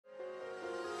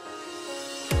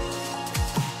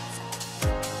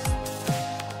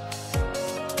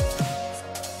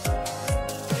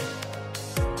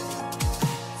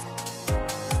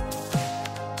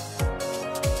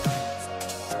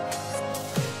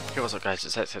Okay, what's up guys,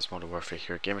 it's XX Modern Warfare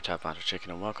here, Gamertag Banter Chicken,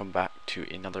 and welcome back to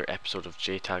another episode of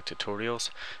Jtag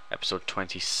Tutorials, episode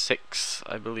 26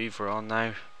 I believe we're on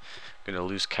now. Going to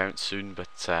lose count soon,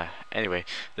 but anyway,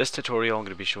 this tutorial I'm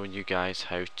going to be showing you guys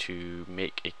how to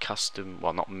make a custom,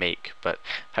 well not make, but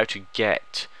how to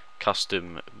get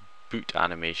custom boot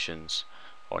animations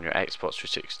on your Xbox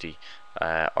 360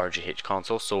 RGH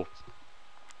console. So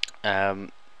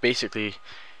basically,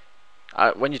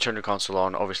 when you turn the console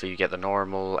on, obviously you get the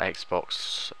normal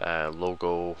Xbox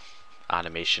logo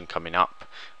animation coming up,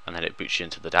 and then it boots you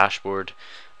into the dashboard.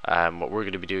 What we're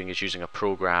going to be doing is using a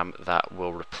program that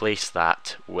will replace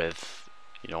that with,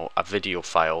 a video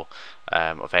file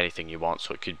of anything you want.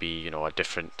 So it could be, a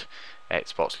different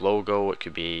Xbox logo. It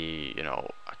could be,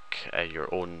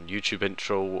 your own YouTube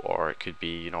intro, or it could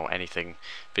be, anything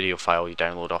video file you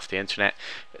download off the internet.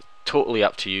 Totally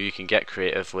up to you. You can get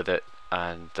creative with it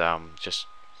and just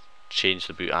change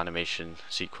the boot animation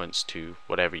sequence to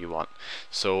whatever you want.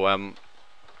 So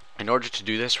in order to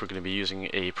do this, we're going to be using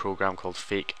a program called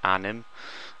Fake Anim,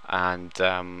 and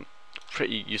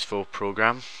pretty useful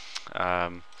program.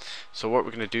 So what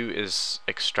we're going to do is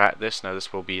extract this. Now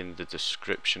this will be in the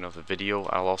description of the video.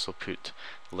 I'll also put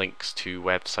links to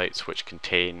websites which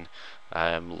contain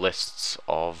lists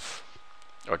of,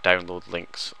 or download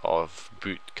links of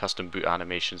custom boot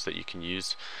animations that you can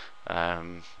use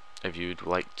if you'd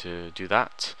like to do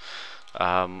that.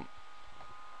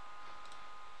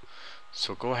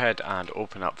 So go ahead and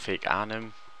open up Fake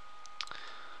Anim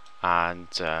and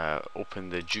open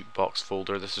the jukebox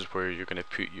folder. This is where you're going to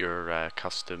put your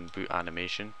custom boot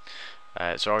animation.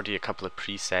 There's already a couple of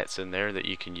presets in there that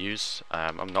you can use.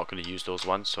 I'm not going to use those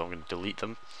ones, so I'm going to delete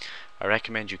them. I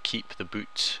recommend you keep the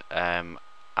boot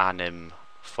anim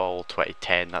fall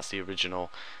 2010. That's the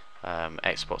original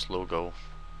Xbox logo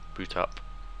boot up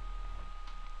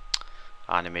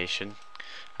animation.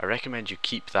 I recommend you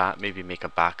keep that, maybe make a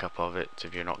backup of it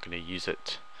if you're not going to use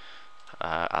it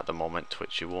at the moment,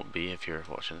 which you won't be if you're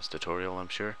watching this tutorial, I'm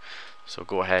sure. So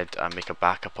go ahead and make a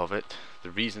backup of it. The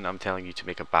reason I'm telling you to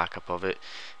make a backup of it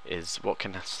is what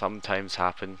can sometimes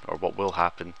happen, or what will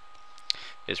happen,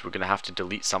 is we're going to have to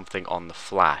delete something on the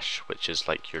flash, which is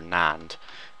like your NAND,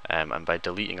 and by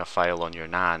deleting a file on your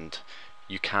NAND,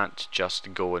 you can't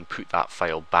just go and put that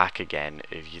file back again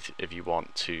if you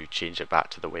want to change it back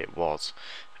to the way it was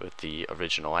with the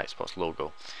original Xbox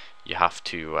logo. You have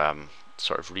to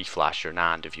sort of reflash your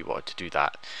NAND if you wanted to do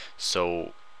that.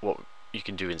 So what you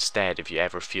can do instead, if you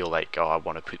ever feel like, oh, I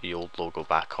want to put the old logo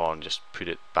back on, just put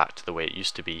it back to the way it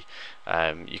used to be,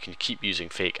 you can keep using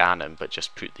Fake Anim, but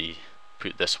just put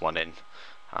this one in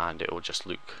and it will just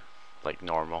look like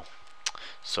normal.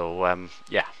 So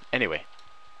yeah, anyway,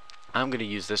 I'm going to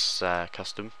use this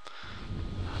custom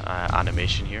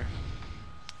animation here.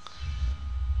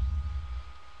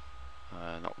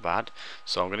 Not bad.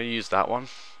 So I'm going to use that one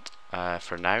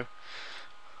for now.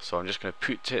 So I'm just going to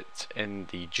put it in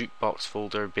the jukebox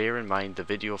folder. Bear in mind the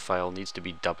video file needs to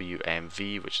be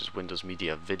WMV, which is Windows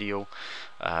Media Video.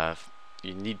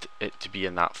 You need it to be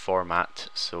in that format.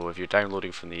 So if you're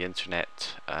downloading from the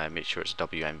internet, make sure it's a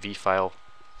WMV file.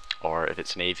 Or if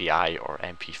it's an AVI or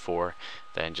MP4,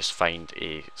 then just find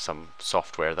some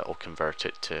software that will convert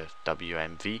it to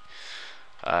WMV.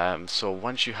 So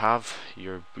once you have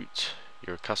your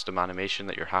custom animation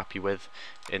that you're happy with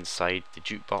inside the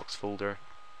jukebox folder,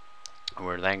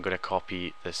 we're then going to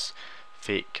copy this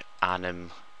Fake Anim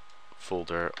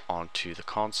folder onto the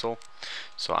console.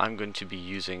 So I'm going to be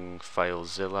using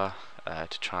FileZilla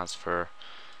to transfer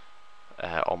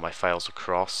all my files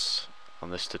across on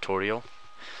this tutorial.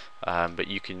 But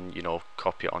you can,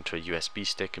 copy it onto a USB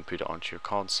stick and put it onto your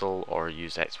console, or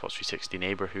use Xbox 360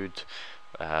 Neighborhood.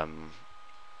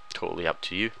 Totally up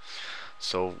to you.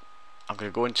 So I'm going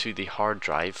to go into the hard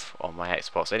drive on my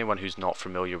Xbox. Anyone who's not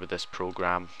familiar with this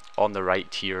program, on the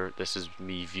right here, this is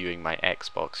me viewing my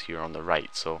Xbox here on the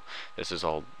right. So this is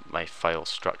all my file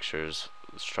structure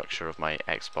of my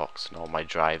Xbox, and all my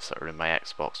drives that are in my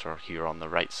Xbox are here on the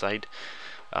right side.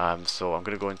 So I'm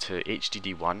going to go into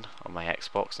HDD1 on my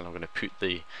Xbox, and I'm going to put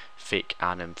the Fake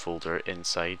Anim folder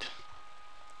inside.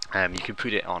 You can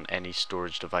put it on any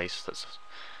storage device that's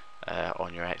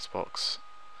on your Xbox.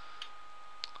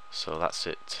 So that's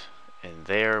it in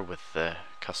there with the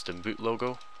custom boot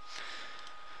logo.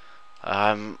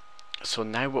 So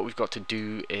now what we've got to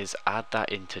do is add that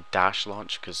into Dash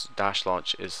Launch, because Dash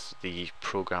Launch is the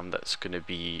program that's going to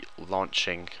be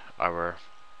launching our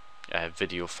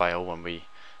video file when we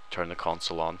turn the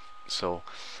console on. So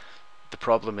the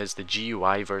problem is the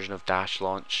GUI version of Dash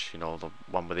Launch, the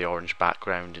one with the orange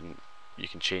background, and you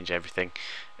can change everything,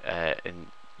 and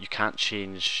you can't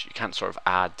sort of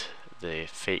add the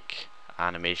fake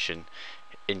animation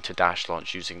into Dash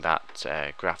Launch using that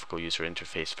graphical user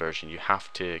interface version, you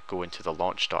have to go into the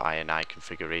launch.ini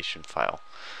configuration file.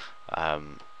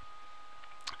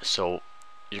 So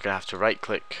you're going to have to right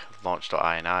click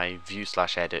launch.ini,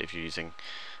 view/edit if you're using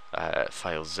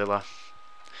FileZilla,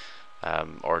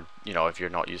 or if you're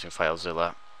not using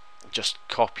FileZilla, just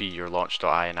copy your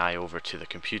launch.ini over to the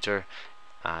computer,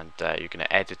 and you're going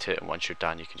to edit it, and once you're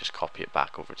done you can just copy it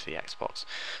back over to the Xbox.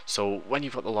 So when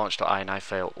you've got the launch.ini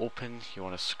file open, you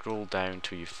want to scroll down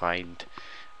till you find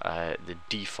the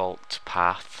default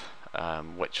path,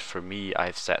 which for me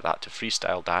I've set that to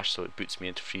Freestyle Dash, so it boots me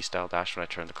into Freestyle Dash when I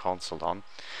turn the console on.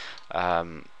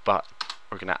 But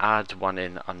we're going to add one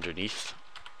in underneath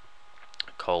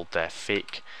called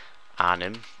fake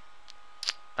anim,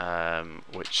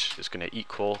 which is going to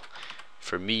equal,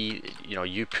 for me,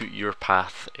 you put your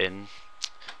path in.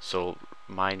 So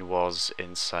mine was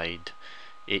inside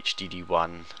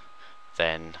HDD1,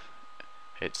 then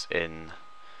it's in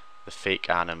the fake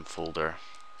anim folder,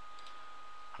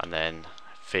 and then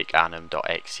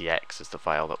fakeanim.xex is the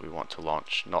file that we want to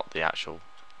launch, not the actual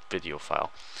video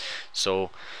file. So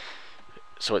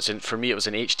it's in, for me it was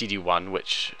in HDD1,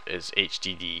 which is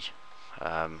HDD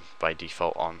by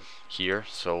default on here.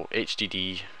 So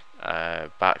HDD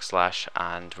backslash,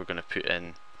 and we're going to put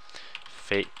in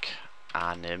fake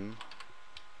anim,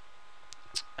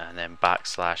 and then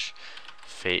backslash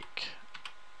fake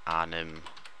anim.xex.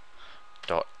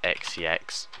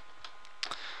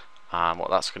 What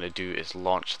that's going to do is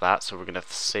launch that, so we're going to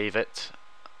save it,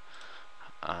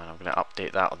 and I'm going to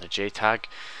update that on the Jtag.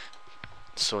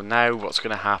 So now what's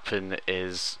going to happen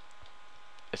is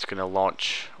it's going to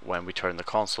launch when we turn the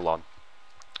console on.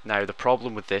 Now the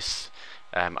problem with this,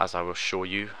 as I will show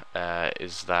you,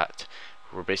 is that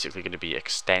we're basically going to be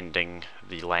extending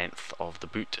the length of the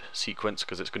boot sequence,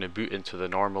 because it's going to boot into the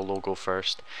normal logo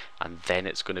first, and then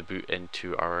it's going to boot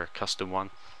into our custom one.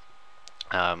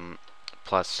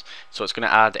 So it's going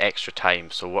to add extra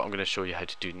time. So what I'm going to show you how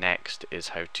to do next is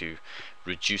how to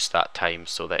reduce that time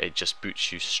so that it just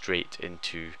boots you straight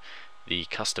into the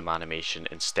custom animation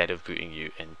instead of booting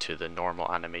you into the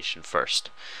normal animation first.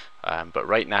 But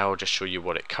right now I'll just show you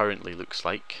what it currently looks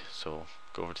like. So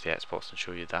go over to the Xbox and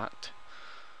show you that.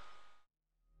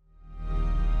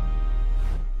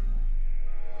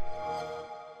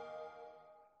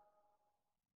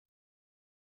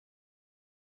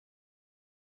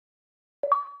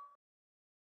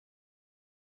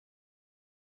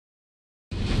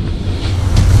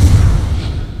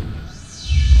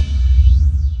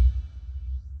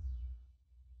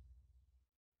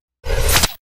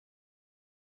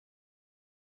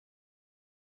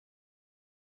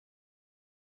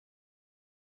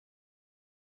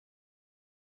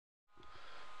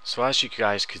 So as you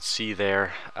guys could see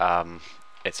there,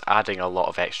 it's adding a lot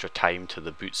of extra time to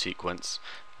the boot sequence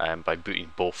by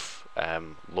booting both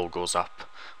logos up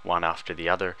one after the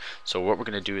other. So what we're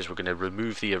going to do is we're going to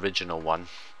remove the original one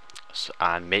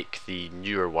and make the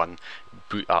newer one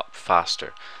boot up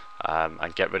faster,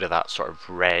 and get rid of that sort of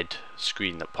red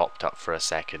screen that popped up for a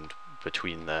second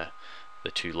between the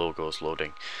two logos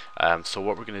loading. So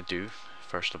what we're going to do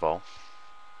first of all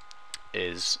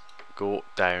is go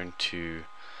down to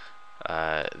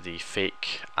the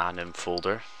fake anim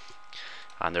folder,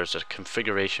 and there's a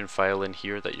configuration file in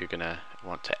here that you're going to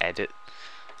want to edit.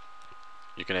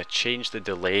 You're going to change the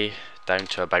delay down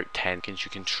to about 10 seconds. You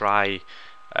can try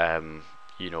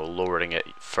lowering it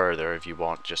further if you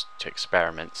want, just to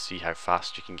experiment, see how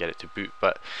fast you can get it to boot,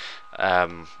 but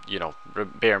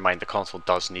bear in mind the console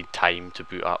does need time to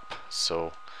boot up,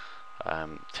 so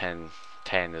 10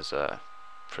 is a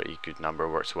pretty good number,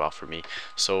 works well for me.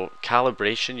 So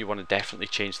calibration, you want to definitely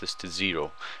change this to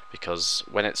 0, because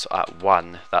when it's at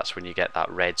 1, that's when you get that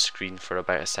red screen for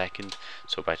about a second.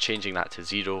 So by changing that to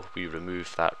 0, we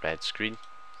remove that red screen.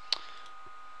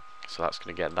 So that's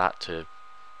going to get that to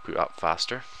boot up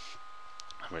faster,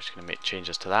 and we're just going to make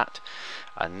changes to that.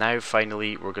 And now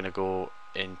finally we're going to go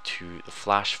into the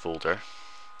flash folder,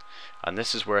 and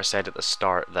this is where I said at the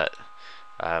start that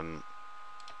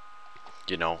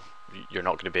you're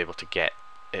not going to be able to get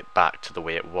it back to the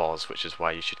way it was, which is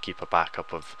why you should keep a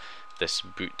backup of this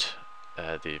boot,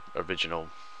 the original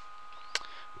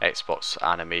Xbox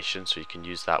animation, so you can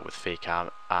use that with fake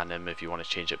anim if you want to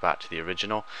change it back to the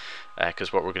original,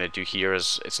 because what we're going to do here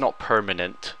is, it's not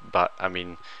permanent, but I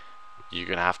mean you're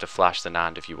going to have to flash the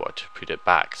NAND if you want to put it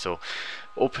back. So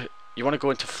you want to go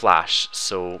into flash,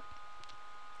 so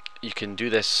you can do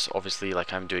this obviously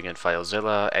like I'm doing in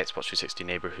FileZilla, Xbox 360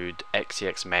 Neighborhood,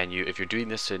 XEX menu. If you're doing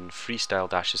this in Freestyle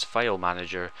Dash's file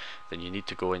manager, then you need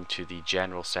to go into the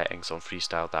general settings on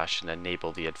Freestyle Dash and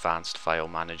enable the advanced file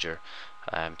manager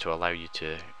to allow you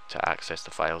to access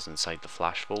the files inside the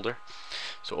Flash folder.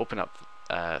 So open up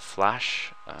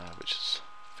Flash, which is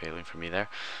failing for me there.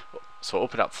 So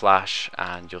open up Flash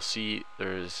and you'll see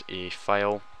there's a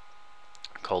file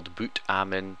called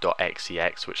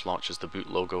bootamin.xex which launches the boot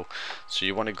logo. So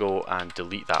you want to go and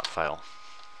delete that file.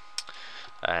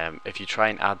 If you try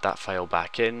and add that file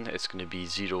back in, it's going to be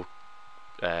 0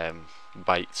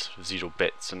 bytes, 0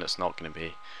 bits, and it's not going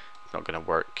to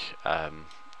work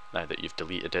now that you've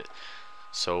deleted it.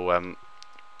 So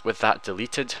with that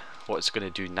deleted, what it's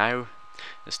going to do now,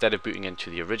 instead of booting into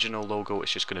the original logo,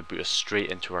 it's just going to boot us straight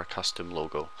into our custom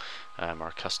logo,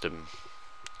 our custom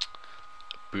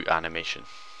boot animation.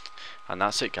 And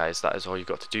that's it, guys. That is all you've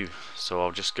got to do. So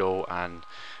I'll just go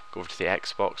over to the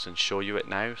Xbox and show you it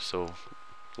now. So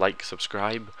like,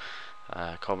 subscribe,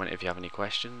 comment if you have any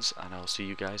questions, and I'll see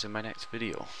you guys in my next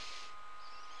video.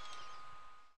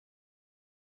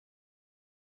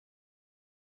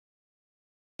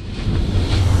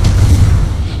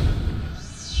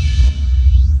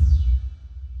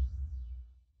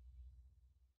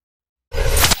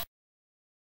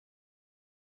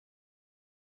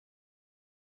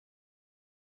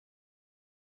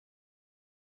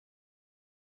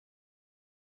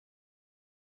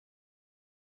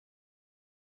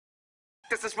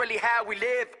 This is really how we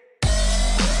live.